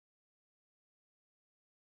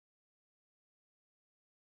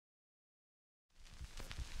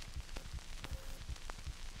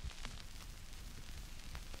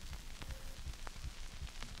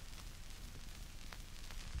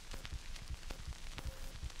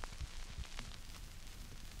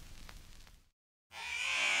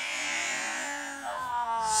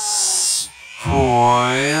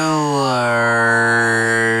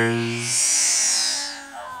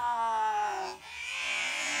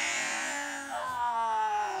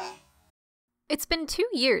It's been 2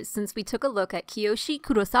 years since we took a look at Kiyoshi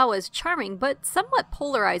Kurosawa's charming but somewhat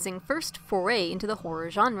polarizing first foray into the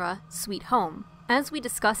horror genre, Sweet Home. As we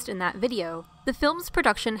discussed in that video, the film's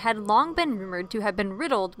production had long been rumored to have been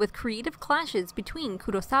riddled with creative clashes between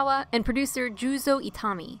Kurosawa and producer Juzo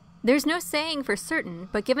Itami. There's no saying for certain,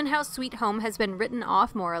 but given how Sweet Home has been written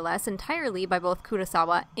off more or less entirely by both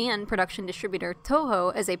Kurosawa and production distributor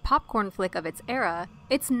Toho as a popcorn flick of its era,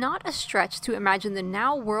 it's not a stretch to imagine the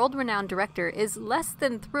now world-renowned director is less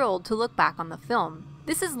than thrilled to look back on the film.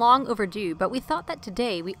 This is long overdue, but we thought that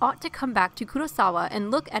today we ought to come back to Kurosawa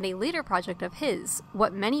and look at a later project of his,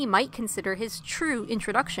 what many might consider his true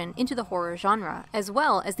introduction into the horror genre, as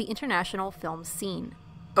well as the international film scene.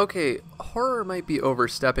 Okay, horror might be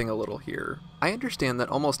overstepping a little here. I understand that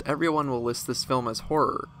almost everyone will list this film as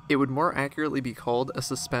horror. It would more accurately be called a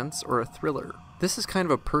suspense or a thriller. This is kind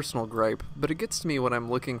of a personal gripe, but it gets to me when I'm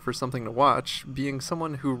looking for something to watch, being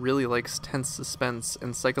someone who really likes tense suspense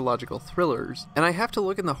and psychological thrillers, and I have to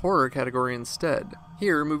look in the horror category instead.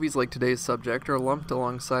 Here, movies like today's subject are lumped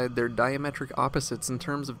alongside their diametric opposites in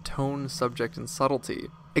terms of tone, subject, and subtlety.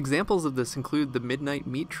 Examples of this include The Midnight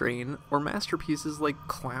Meat Train or masterpieces like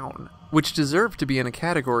Clown, which deserve to be in a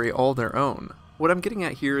category all their own. What I'm getting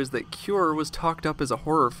at here is that Cure was talked up as a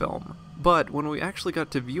horror film, but when we actually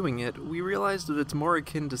got to viewing it, we realized that it's more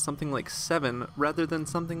akin to something like Seven rather than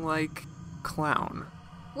something like Clown.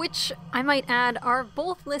 Which, I might add, are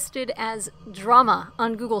both listed as drama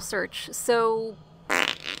on Google search, so...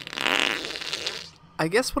 I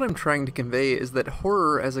guess what I'm trying to convey is that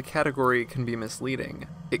horror as a category can be misleading.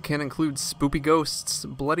 It can include spoopy ghosts,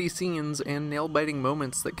 bloody scenes, and nail-biting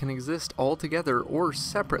moments that can exist all together or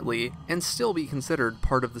separately and still be considered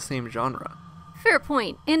part of the same genre. Fair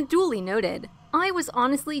point, and duly noted. I was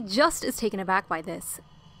honestly just as taken aback by this.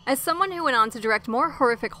 As someone who went on to direct more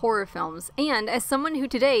horrific horror films, and as someone who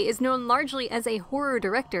today is known largely as a horror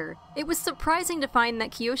director, it was surprising to find that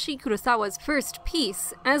Kiyoshi Kurosawa's first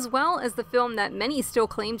piece, as well as the film that many still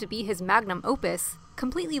claim to be his magnum opus,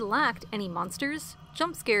 completely lacked any monsters,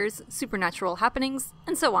 jump scares, supernatural happenings,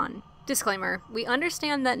 and so on. Disclaimer, we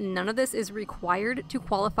understand that none of this is required to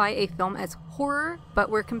qualify a film as horror, but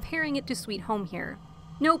we're comparing it to Sweet Home here.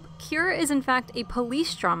 Nope, Cure is in fact a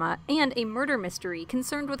police drama and a murder mystery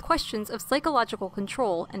concerned with questions of psychological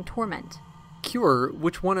control and torment. Cure,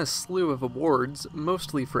 which won a slew of awards,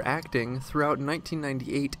 mostly for acting, throughout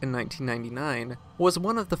 1998 and 1999, was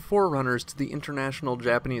one of the forerunners to the international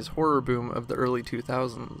Japanese horror boom of the early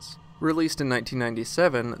 2000s. Released in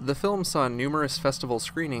 1997, the film saw numerous festival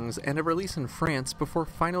screenings and a release in France before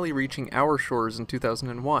finally reaching our shores in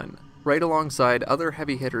 2001, right alongside other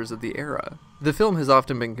heavy hitters of the era. The film has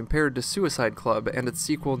often been compared to Suicide Club and its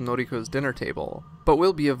sequel Noriko's Dinner Table, but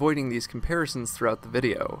we'll be avoiding these comparisons throughout the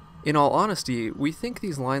video. In all honesty, we think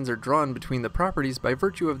these lines are drawn between the properties by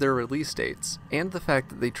virtue of their release dates, and the fact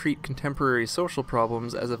that they treat contemporary social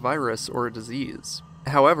problems as a virus or a disease.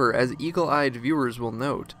 However, as eagle-eyed viewers will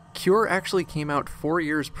note, Cure actually came out 4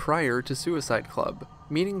 years prior to Suicide Club,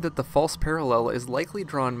 meaning that the false parallel is likely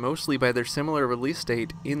drawn mostly by their similar release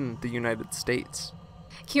date in the United States.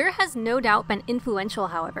 Cure has no doubt been influential,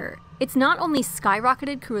 however. It's not only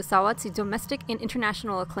skyrocketed Kurosawa to domestic and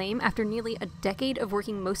international acclaim after nearly a decade of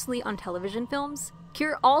working mostly on television films,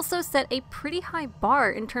 Cure also set a pretty high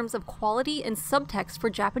bar in terms of quality and subtext for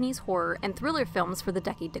Japanese horror and thriller films for the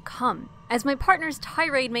decade to come. As my partner's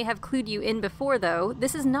tirade may have clued you in before though,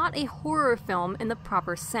 this is not a horror film in the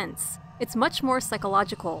proper sense. It's much more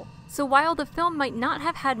psychological. So while the film might not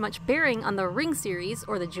have had much bearing on the Ring series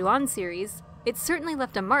or the Ju-on series, it certainly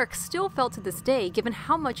left a mark still felt to this day given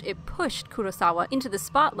how much it pushed Kurosawa into the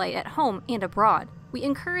spotlight at home and abroad. We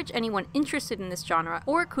encourage anyone interested in this genre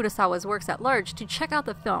or Kurosawa's works at large to check out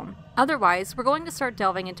the film. Otherwise, we're going to start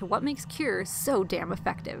delving into what makes Cure so damn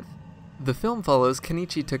effective. The film follows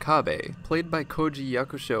Kenichi Takabe, played by Koji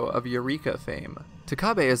Yakusho of Eureka fame.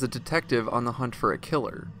 Takabe is a detective on the hunt for a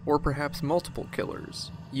killer, or perhaps multiple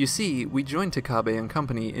killers. You see, we join Takabe and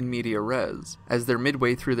company in media res, as they're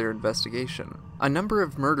midway through their investigation. A number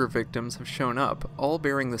of murder victims have shown up, all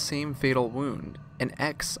bearing the same fatal wound, an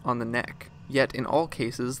X on the neck. Yet in all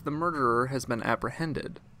cases, the murderer has been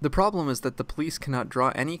apprehended. The problem is that the police cannot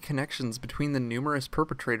draw any connections between the numerous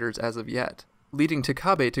perpetrators as of yet, leading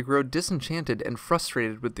Takabe to grow disenchanted and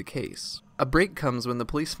frustrated with the case. A break comes when the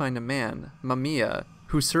police find a man, Mamiya,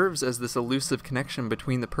 who serves as this elusive connection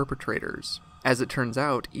between the perpetrators. As it turns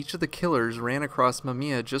out, each of the killers ran across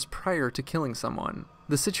Mamiya just prior to killing someone.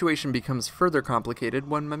 The situation becomes further complicated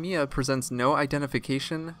when Mamiya presents no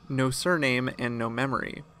identification, no surname, and no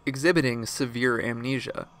memory, exhibiting severe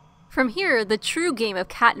amnesia. From here, the true game of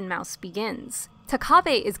cat and mouse begins.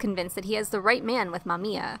 Takabe is convinced that he has the right man with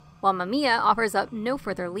Mamiya, while Mamiya offers up no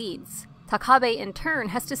further leads. Takabe, in turn,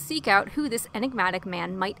 has to seek out who this enigmatic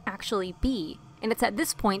man might actually be, and it's at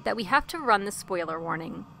this point that we have to run the spoiler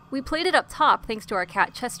warning. We played it up top thanks to our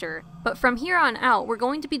cat Chester, but from here on out we're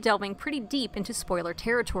going to be delving pretty deep into spoiler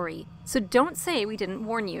territory, so don't say we didn't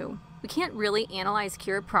warn you. We can't really analyze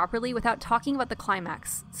Kira properly without talking about the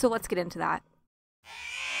climax, so let's get into that.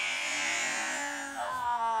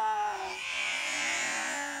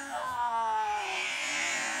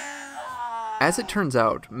 As it turns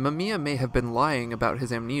out, Mamiya may have been lying about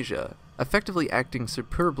his amnesia, effectively acting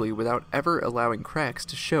superbly without ever allowing cracks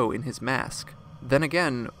to show in his mask. Then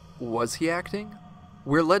again, was he acting?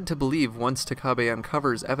 We're led to believe once Takabe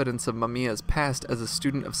uncovers evidence of Mamiya's past as a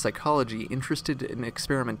student of psychology interested in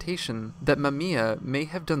experimentation, that Mamiya may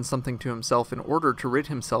have done something to himself in order to rid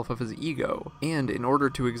himself of his ego, and in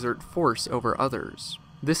order to exert force over others.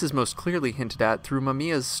 This is most clearly hinted at through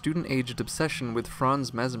Mamiya's student-aged obsession with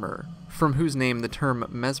Franz Mesmer, from whose name the term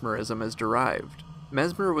mesmerism is derived.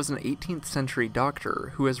 Mesmer was an 18th century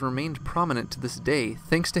doctor who has remained prominent to this day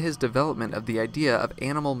thanks to his development of the idea of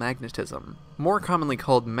animal magnetism. More commonly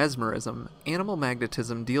called mesmerism, animal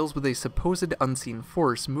magnetism deals with a supposed unseen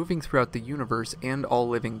force moving throughout the universe and all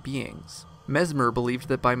living beings. Mesmer believed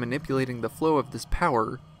that by manipulating the flow of this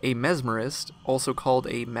power, a mesmerist, also called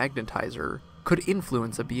a magnetizer, could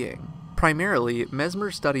influence a being. Primarily,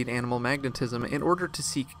 Mesmer studied animal magnetism in order to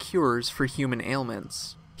seek cures for human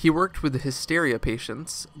ailments. He worked with hysteria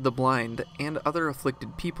patients, the blind, and other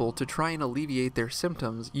afflicted people to try and alleviate their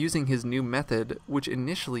symptoms using his new method, which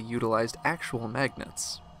initially utilized actual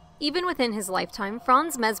magnets. Even within his lifetime,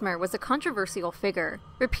 Franz Mesmer was a controversial figure.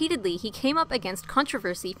 Repeatedly, he came up against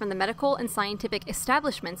controversy from the medical and scientific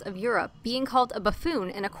establishments of Europe, being called a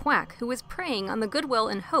buffoon and a quack who was preying on the goodwill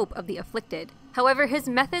and hope of the afflicted. However, his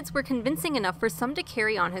methods were convincing enough for some to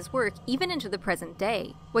carry on his work even into the present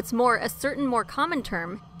day. What's more, a certain more common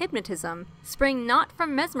term, hypnotism, sprang not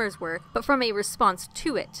from Mesmer's work, but from a response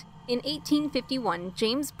to it. In 1851,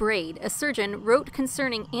 James Braid, a surgeon, wrote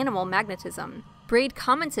concerning animal magnetism. Braid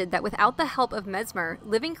commented that without the help of Mesmer,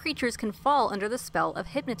 living creatures can fall under the spell of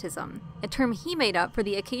hypnotism, a term he made up for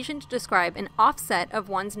the occasion to describe an offset of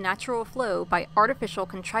one's natural flow by artificial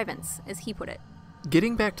contrivance, as he put it.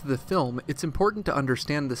 Getting back to the film, it's important to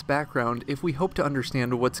understand this background if we hope to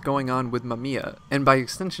understand what's going on with Mamiya, and by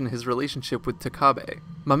extension his relationship with Takabe.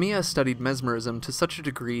 Mamiya studied mesmerism to such a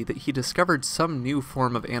degree that he discovered some new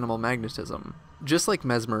form of animal magnetism. Just like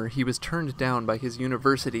Mesmer, he was turned down by his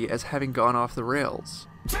university as having gone off the rails.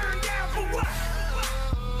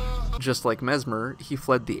 Just like Mesmer, he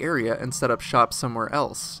fled the area and set up shop somewhere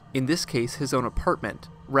else, in this case his own apartment,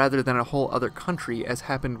 rather than a whole other country as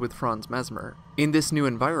happened with Franz Mesmer. In this new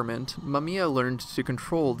environment, Mamiya learned to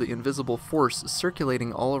control the invisible force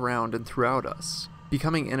circulating all around and throughout us,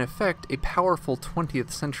 becoming in effect a powerful 20th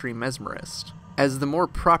century mesmerist. As the more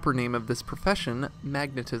proper name of this profession,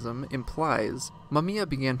 magnetism, implies, Mamiya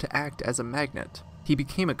began to act as a magnet. He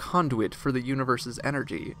became a conduit for the universe's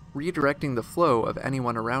energy, redirecting the flow of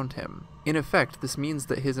anyone around him. In effect, this means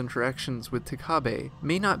that his interactions with Takabe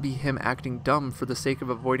may not be him acting dumb for the sake of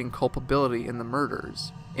avoiding culpability in the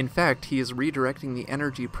murders. In fact, he is redirecting the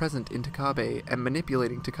energy present in Takabe and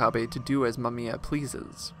manipulating Takabe to do as Mamiya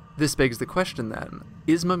pleases. This begs the question then,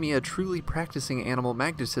 is Mamiya truly practicing animal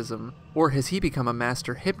magnetism, or has he become a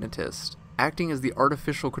master hypnotist, acting as the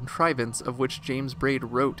artificial contrivance of which James Braid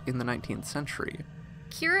wrote in the 19th century?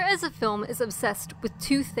 Kira as a film is obsessed with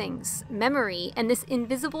two things, memory and this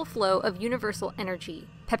invisible flow of universal energy.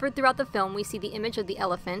 Peppered throughout the film, we see the image of the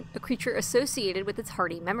elephant, a creature associated with its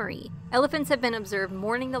hearty memory. Elephants have been observed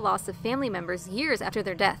mourning the loss of family members years after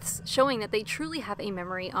their deaths, showing that they truly have a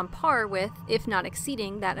memory on par with, if not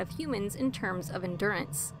exceeding, that of humans in terms of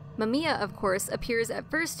endurance. Mamiya, of course, appears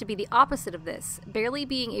at first to be the opposite of this, barely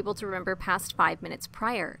being able to remember past 5 minutes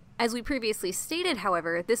prior. As we previously stated,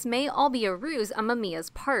 however, this may all be a ruse on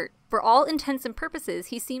Mamiya's part. For all intents and purposes,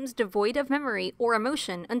 he seems devoid of memory or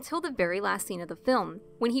emotion until the very last scene of the film,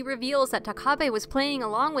 when he reveals that Takabe was playing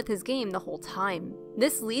along with his game the whole time.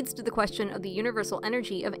 This leads to the question of the universal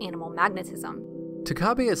energy of animal magnetism.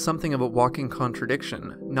 Takabe is something of a walking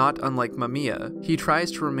contradiction, not unlike Mamiya. He tries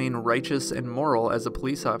to remain righteous and moral as a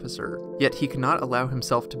police officer, yet he cannot allow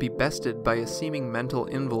himself to be bested by a seeming mental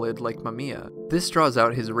invalid like Mamiya. This draws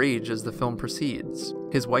out his rage as the film proceeds.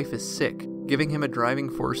 His wife is sick, giving him a driving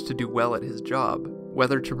force to do well at his job,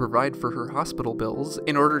 whether to provide for her hospital bills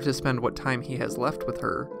in order to spend what time he has left with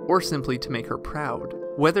her, or simply to make her proud.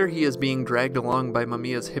 Whether he is being dragged along by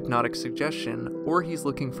Mamiya's hypnotic suggestion, or he's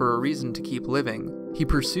looking for a reason to keep living, he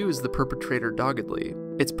pursues the perpetrator doggedly.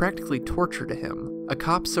 It's practically torture to him, a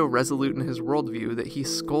cop so resolute in his worldview that he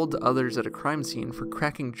scolds others at a crime scene for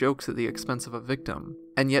cracking jokes at the expense of a victim.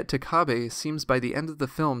 And yet Takabe seems by the end of the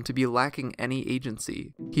film to be lacking any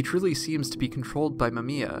agency. He truly seems to be controlled by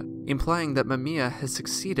Mamiya, implying that Mamiya has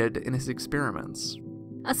succeeded in his experiments.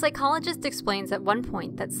 A psychologist explains at one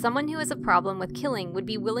point that someone who has a problem with killing would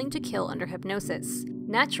be willing to kill under hypnosis.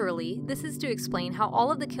 Naturally, this is to explain how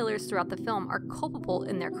all of the killers throughout the film are culpable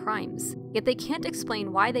in their crimes, yet they can't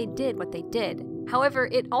explain why they did what they did. However,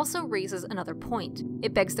 it also raises another point.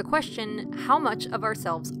 It begs the question, how much of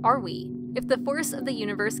ourselves are we? If the force of the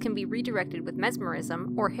universe can be redirected with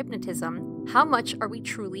mesmerism or hypnotism, how much are we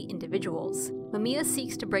truly individuals? Mamiya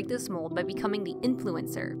seeks to break this mold by becoming the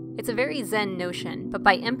influencer. It's a very Zen notion, but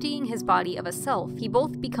by emptying his body of a self, he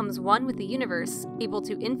both becomes one with the universe, able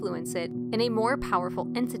to influence it, and a more powerful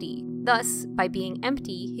entity. Thus, by being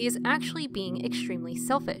empty, he is actually being extremely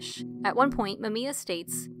selfish. At one point, Mamiya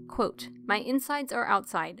states, quote, "My insides are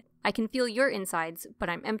outside. I can feel your insides, but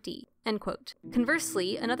I'm empty." End quote.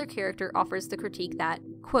 Conversely, another character offers the critique that,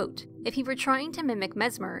 quote, "If he were trying to mimic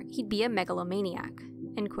Mesmer, he'd be a megalomaniac."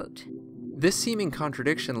 End quote. This seeming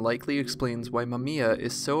contradiction likely explains why Mamiya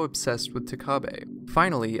is so obsessed with Takabe.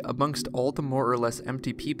 Finally, amongst all the more or less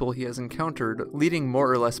empty people he has encountered, leading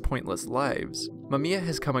more or less pointless lives, Mamiya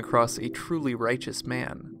has come across a truly righteous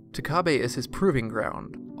man. Takabe is his proving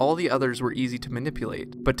ground. All the others were easy to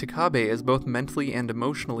manipulate, but Takabe is both mentally and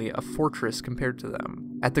emotionally a fortress compared to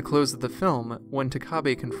them. At the close of the film, when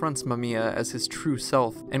Takabe confronts Mamiya as his true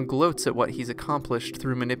self and gloats at what he's accomplished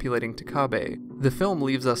through manipulating Takabe, the film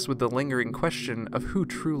leaves us with the lingering question of who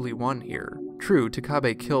truly won here. True,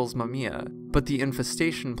 Takabe kills Mamiya, but the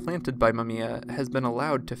infestation planted by Mamiya has been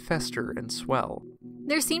allowed to fester and swell.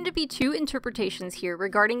 There seem to be two interpretations here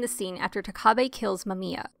regarding the scene after Takabe kills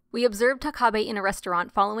Mamiya. We observe Takabe in a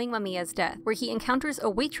restaurant following Mamiya's death, where he encounters a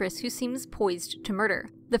waitress who seems poised to murder.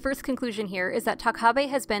 The first conclusion here is that Takabe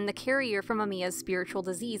has been the carrier for Mamiya's spiritual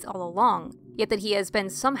disease all along, yet that he has been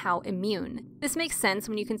somehow immune. This makes sense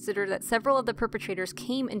when you consider that several of the perpetrators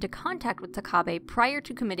came into contact with Takabe prior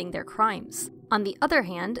to committing their crimes. On the other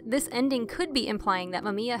hand, this ending could be implying that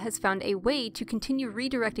Mamiya has found a way to continue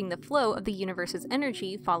redirecting the flow of the universe's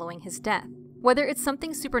energy following his death. Whether it's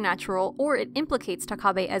something supernatural or it implicates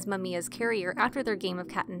Takabe as Mamiya's carrier after their game of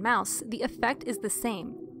cat and mouse, the effect is the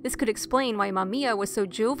same. This could explain why Mamiya was so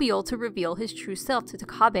jovial to reveal his true self to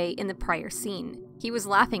Takabe in the prior scene. He was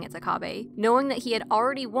laughing at Takabe, knowing that he had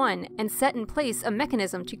already won and set in place a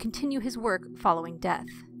mechanism to continue his work following death.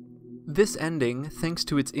 This ending, thanks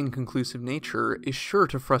to its inconclusive nature, is sure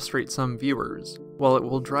to frustrate some viewers, while it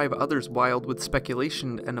will drive others wild with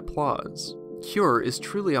speculation and applause. Cure is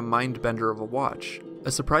truly a mind-bender of a watch,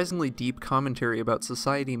 a surprisingly deep commentary about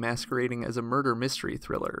society masquerading as a murder mystery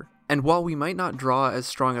thriller. And while we might not draw as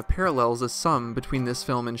strong of parallels as some between this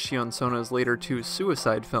film and Shion Sono's later two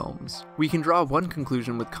suicide films, we can draw one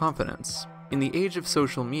conclusion with confidence. In the age of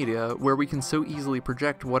social media, where we can so easily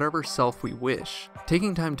project whatever self we wish,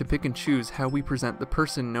 taking time to pick and choose how we present the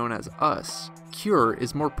person known as us, Cure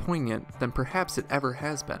is more poignant than perhaps it ever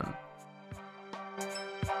has been.